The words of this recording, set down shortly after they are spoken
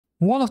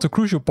One of the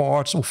crucial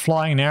parts of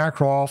flying an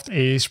aircraft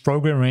is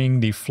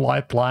programming the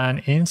flight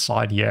plan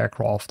inside the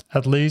aircraft,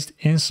 at least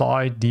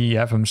inside the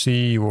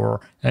FMC or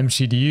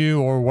MCDU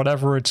or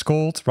whatever it's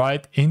called,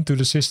 right, into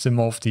the system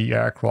of the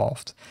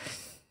aircraft.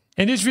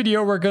 In this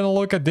video, we're going to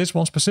look at this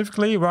one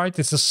specifically, right?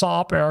 It's the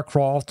Saab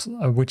aircraft,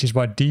 which is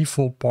by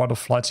default part of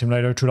Flight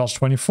Simulator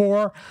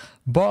 2024,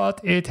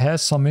 but it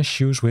has some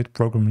issues with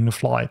programming the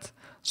flight.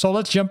 So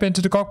let's jump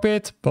into the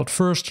cockpit, but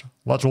first,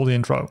 let's roll the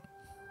intro.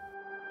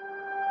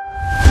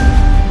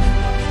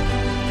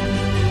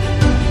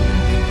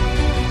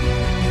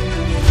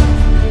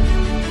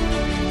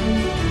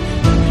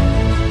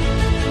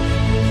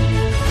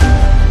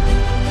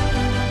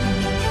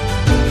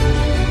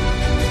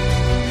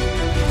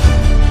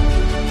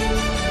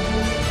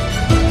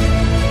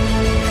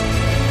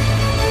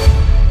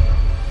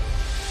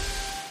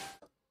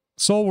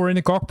 So we're in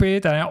the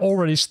cockpit and I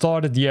already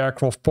started the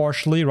aircraft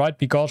partially, right?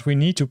 Because we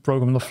need to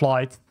program the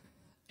flight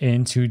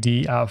into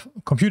the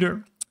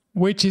computer,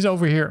 which is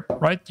over here,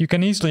 right? You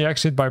can easily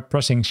exit by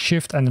pressing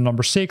Shift and the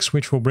number 6,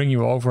 which will bring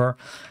you over.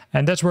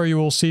 And that's where you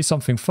will see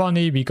something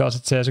funny because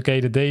it says, okay,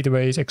 the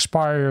database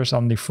expires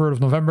on the 3rd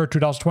of November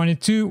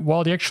 2022,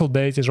 while the actual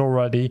date is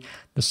already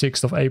the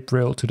 6th of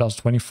April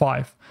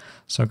 2025.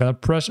 So I'm going to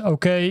press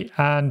OK,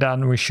 and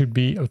then we should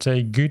be, I would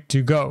say, good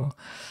to go.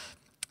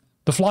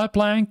 The flight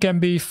plan can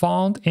be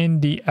found in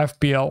the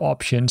FPL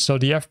option. So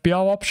the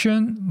FPL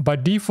option by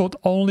default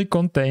only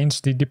contains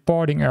the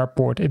departing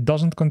airport. It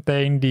doesn't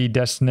contain the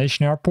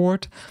destination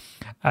airport.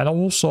 And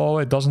also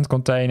it doesn't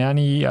contain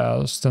any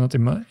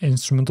standard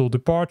instrumental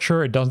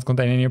departure. It doesn't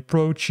contain any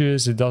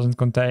approaches. It doesn't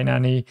contain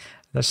any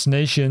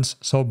destinations.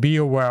 So be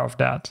aware of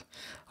that.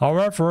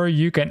 However,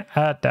 you can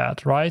add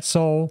that, right?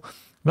 So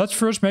let's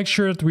first make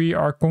sure that we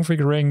are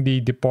configuring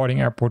the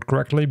departing airport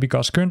correctly,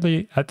 because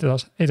currently it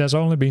has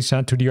only been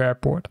sent to the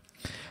airport.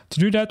 To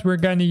do that, we're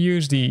going to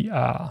use the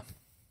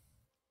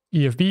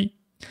EFB.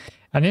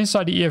 And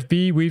inside the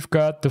EFB, we've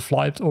got the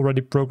flight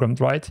already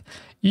programmed, right?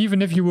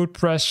 Even if you would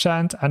press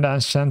send and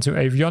then send to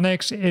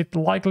avionics, it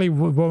likely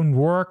won't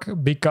work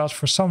because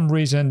for some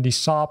reason the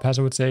Saab has,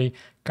 I would say,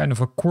 kind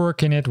of a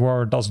quirk in it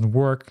where it doesn't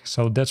work.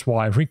 So that's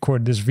why I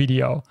record this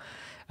video.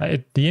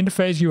 The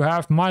interface you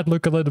have might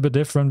look a little bit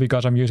different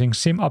because I'm using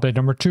sim update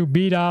number 2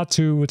 beta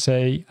to, would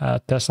say,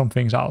 test some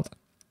things out.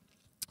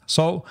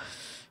 So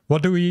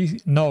what do we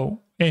know?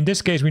 In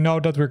this case, we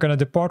know that we're going to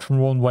depart from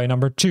runway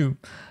number 2.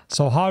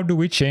 So how do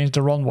we change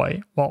the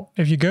runway? Well,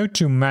 if you go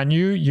to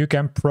menu, you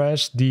can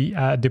press the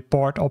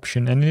depart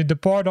option. And in the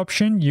depart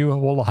option, you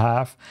will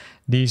have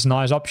these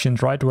nice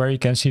options, right, where you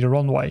can see the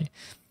runway.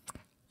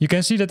 You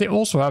can see that they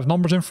also have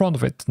numbers in front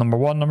of it. Number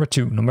 1, number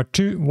 2. Number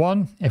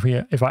 1,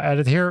 if I add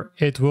it here,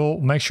 it will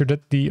make sure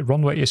that the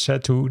runway is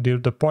set to the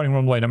departing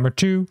runway number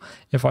 2.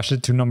 If I set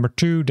it to number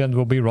 2, then it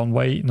will be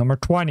runway number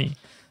 20.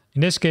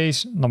 In this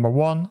case, number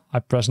 1, I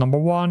press number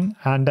 1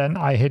 and then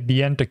I hit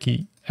the enter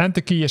key.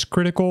 Enter key is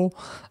critical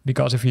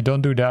because if you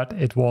don't do that,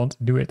 it won't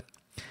do it.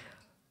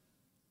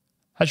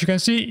 As you can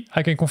see,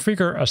 I can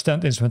configure a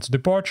stand instrument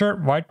departure,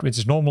 right, which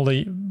is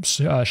normally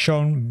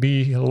shown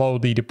below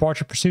the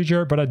departure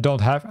procedure, but I don't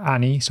have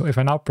any. So if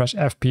I now press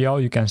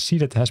FPL, you can see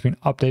that it has been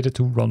updated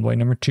to runway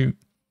number 2.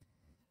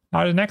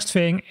 Now the next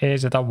thing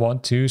is that I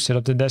want to set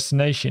up the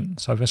destination.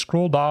 So if I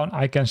scroll down,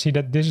 I can see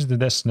that this is the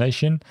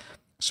destination.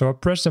 So I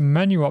press the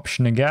menu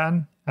option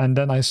again, and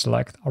then I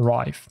select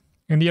arrive.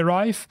 In the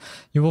arrive,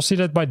 you will see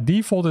that by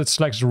default it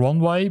selects the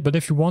runway, but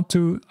if you want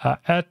to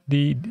add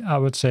the, I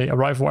would say,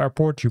 arrival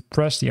airport, you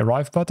press the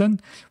arrive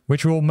button,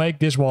 which will make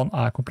this one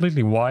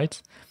completely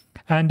white.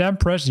 And then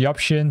press the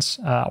options,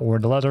 or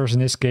the letters in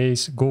this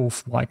case,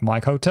 Golf like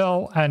Mike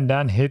Hotel, and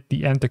then hit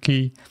the enter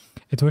key.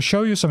 It will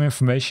show you some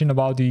information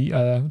about the,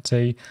 let's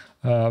say,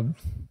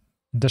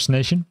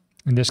 destination.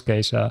 In this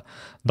case,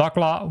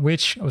 Dakla,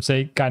 which I would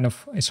say kind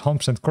of is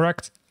 100%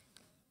 correct.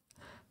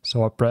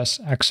 So I press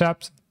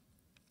accept.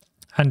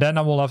 And then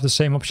I will have the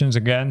same options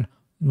again.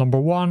 Number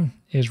 1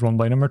 is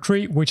runway number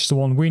 3, which is the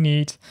one we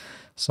need.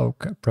 So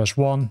press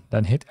 1,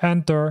 then hit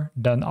enter.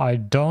 Then I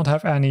don't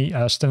have any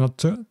standard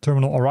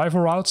terminal arrival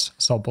routes,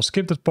 so I'll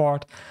skip that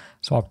part.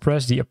 So I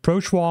press the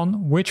approach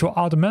one, which will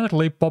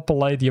automatically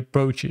populate the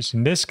approaches.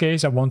 In this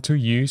case, I want to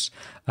use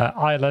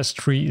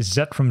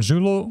ILS-3Z from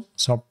Zulu.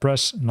 So I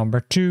press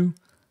number 2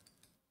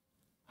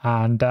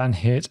 and then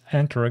hit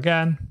enter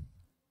again.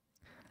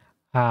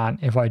 And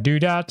if I do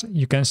that,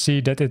 you can see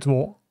that it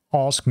will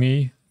ask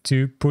me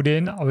to put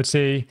in, I would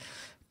say,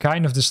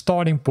 kind of the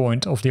starting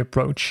point of the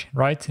approach,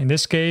 right? In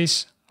this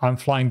case, I'm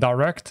flying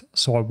direct,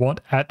 so I won't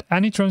add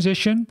any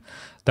transition.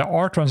 There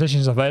are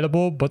transitions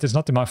available, but it's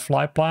not in my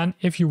flight plan.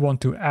 If you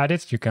want to add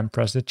it, you can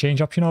press the change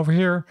option over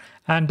here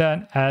and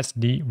then add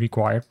the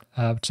required,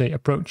 I would say,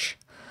 approach.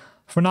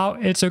 For now,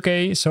 it's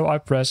okay, so I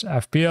press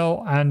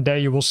FPL and there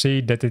you will see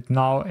that it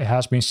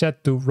has been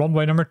set to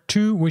runway number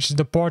 2, which is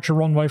the departure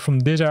runway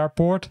from this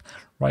airport,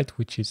 right?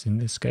 Which is in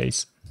this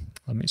case,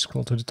 let me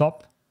scroll to the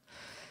top,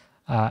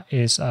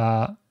 is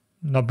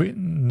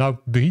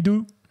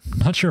Nabidu,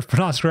 not sure if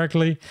pronounced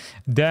correctly.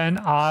 Then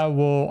I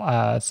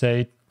will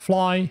say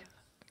fly,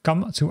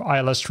 come to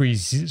ILS 3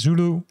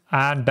 Zulu,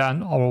 and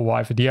then I will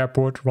arrive at the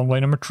airport, runway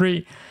number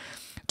 3.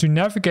 To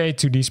navigate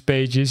to these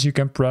pages, you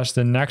can press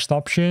the next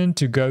option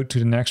to go to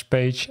the next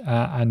page,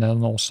 and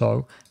then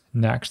also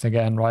next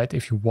again, right,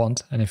 if you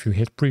want. And if you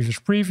hit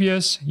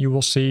previous, you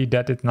will see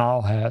that it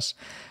now has,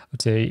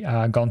 let's say,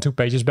 gone 2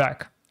 pages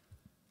back.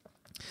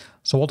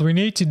 So what we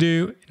need to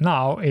do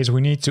now is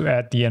we need to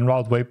add the en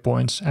route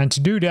waypoints. And to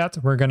do that,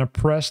 we're going to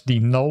press the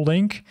no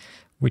link,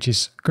 which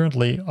is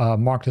currently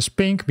marked as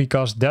pink,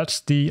 because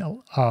that's the,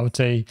 I would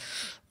say,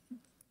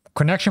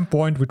 connection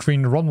point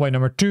between runway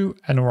number 2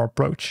 and our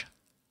approach.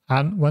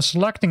 And when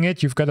selecting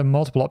it, you've got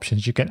multiple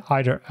options. You can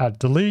either add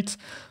delete,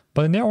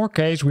 but in our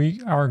case,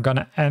 we are going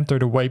to enter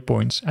the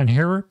waypoints. And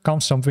here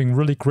comes something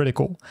really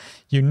critical.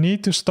 You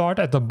need to start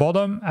at the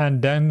bottom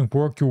and then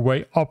work your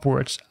way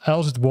upwards,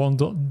 else it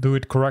won't do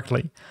it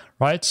correctly,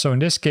 right? So in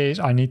this case,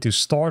 I need to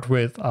start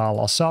with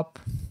La Saab.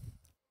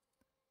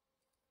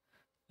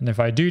 And if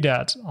I do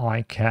that,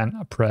 I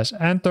can press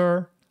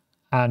enter,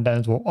 and then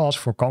it will ask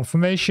for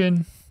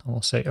confirmation.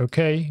 I'll say,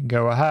 okay,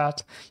 go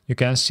ahead. You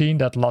can see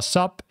that La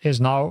Saab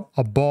is now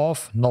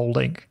above no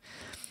link.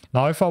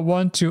 Now, if I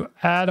want to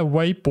add a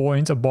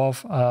waypoint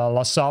above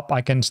La Saab,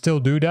 I can still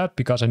do that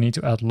because I need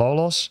to add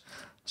Lolos.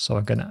 So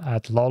I'm going to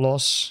add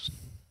Lolos.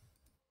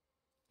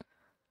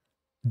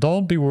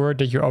 Don't be worried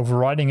that you're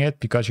overriding it,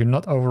 because you're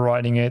not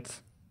overriding it.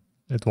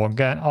 It will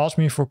again ask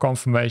me for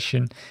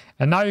confirmation.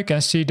 And now you can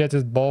see that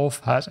it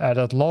both has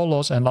added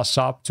Lolos and La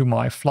Saab to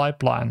my flight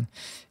plan.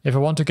 If I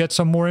want to get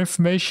some more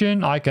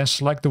information, I can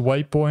select the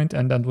waypoint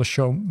and that will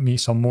show me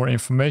some more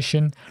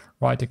information.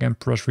 Right, I can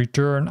press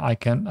return, I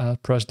can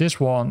press this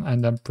one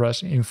and then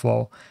press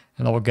info,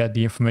 and I will get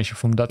the information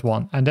from that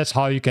one. And that's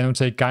how you can,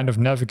 say, kind of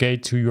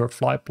navigate to your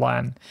flight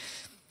plan.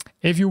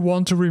 If you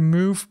want to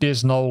remove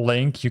this no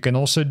link, you can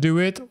also do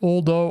it,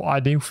 although I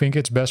do think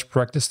it's best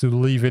practice to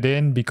leave it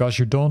in, because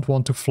you don't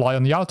want to fly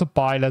on the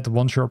autopilot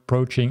once you're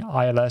approaching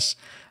ILS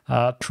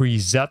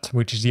 3Z,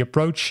 which is the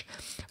approach.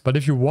 But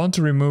if you want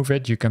to remove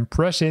it, you can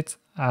press it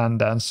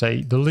and then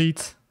say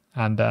delete,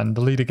 and then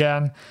delete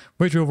again,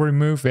 which will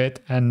remove it.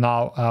 And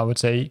now I would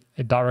say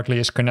it directly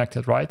is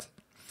connected, right?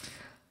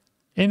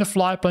 In the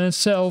flight plan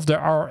itself, there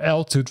are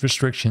altitude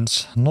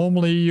restrictions.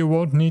 Normally you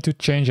won't need to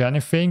change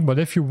anything, but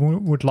if you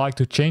would like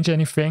to change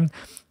anything,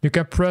 you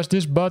can press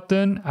this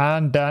button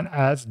and then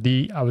add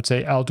the, I would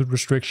say, altitude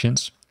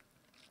restrictions,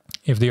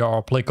 if they are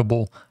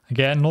applicable.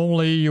 Again,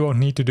 normally you won't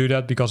need to do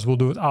that because we'll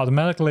do it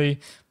automatically,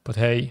 but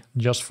hey,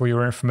 just for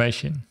your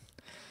information.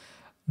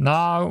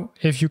 Now,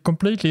 if you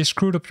completely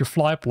screwed up your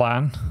flight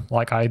plan,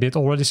 like I did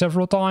already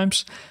several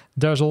times,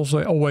 there's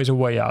also always a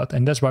way out,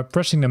 and that's by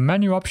pressing the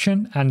menu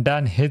option and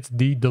then hit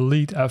the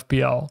delete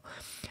FPL.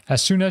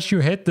 As soon as you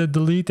hit the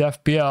delete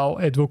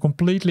FPL, it will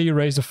completely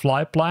erase the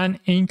flight plan,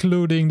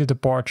 including the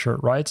departure,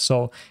 right?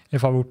 So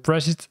if I would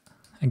press it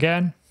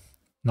again,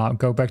 now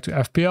go back to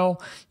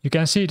FPL, you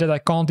can see that I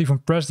can't even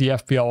press the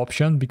FPL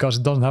option because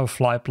it doesn't have a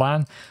flight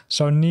plan,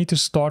 so I need to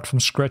start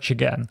from scratch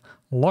again.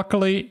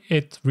 Luckily,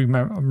 it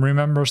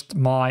remembers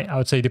my, I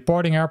would say,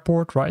 departing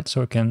airport, right?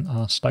 So I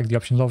can select the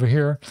options over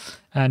here.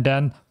 And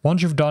then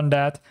once you've done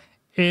that,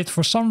 it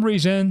for some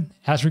reason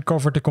has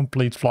recovered the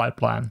complete flight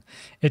plan.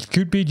 It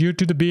could be due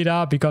to the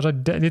beta, because I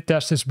did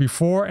test this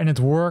before and it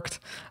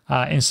worked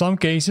in some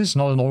cases,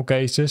 not in all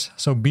cases.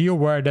 So be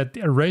aware that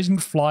erasing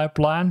the flight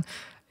plan,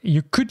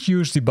 you could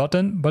use the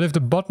button, but if the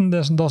button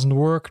doesn't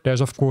work,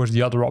 there's of course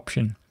the other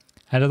option.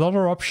 And that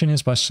other option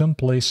is by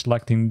simply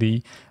selecting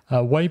the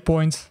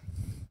waypoint,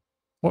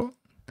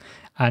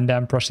 and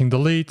then pressing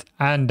delete,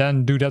 and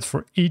then do that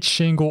for each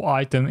single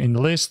item in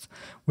the list,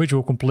 which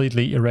will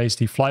completely erase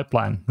the flight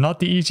plan. Not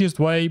the easiest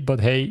way,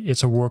 but hey,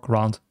 it's a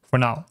workaround for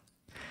now.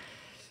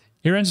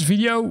 Here ends the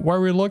video where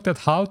we looked at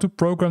how to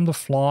program the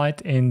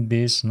flight in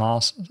this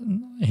nice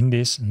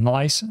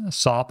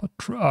Saab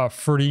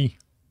 30.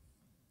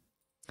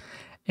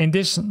 In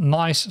this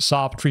nice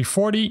Saab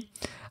 340.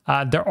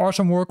 There are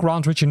some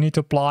workarounds which you need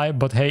to apply,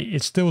 but hey,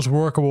 it still is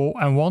workable,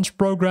 and once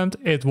programmed,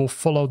 it will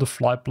follow the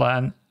flight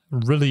plan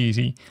really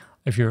easy,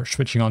 if you're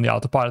switching on the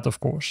autopilot, of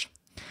course.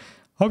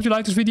 Hope you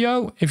liked this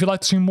video. If you'd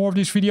like to see more of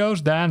these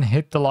videos, then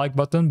hit the like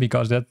button,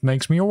 because that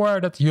makes me aware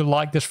that you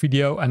like this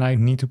video and I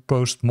need to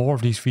post more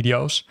of these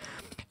videos.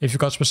 If you've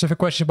got specific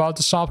questions about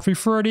the Saab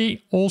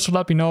 330, also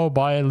let me know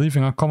by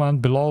leaving a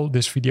comment below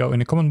this video in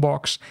the comment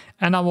box,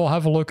 and I will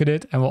have a look at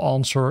it and will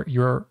answer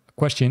your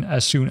question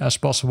as soon as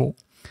possible.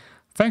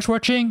 Thanks for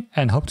watching,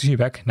 and hope to see you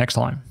back next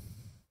time.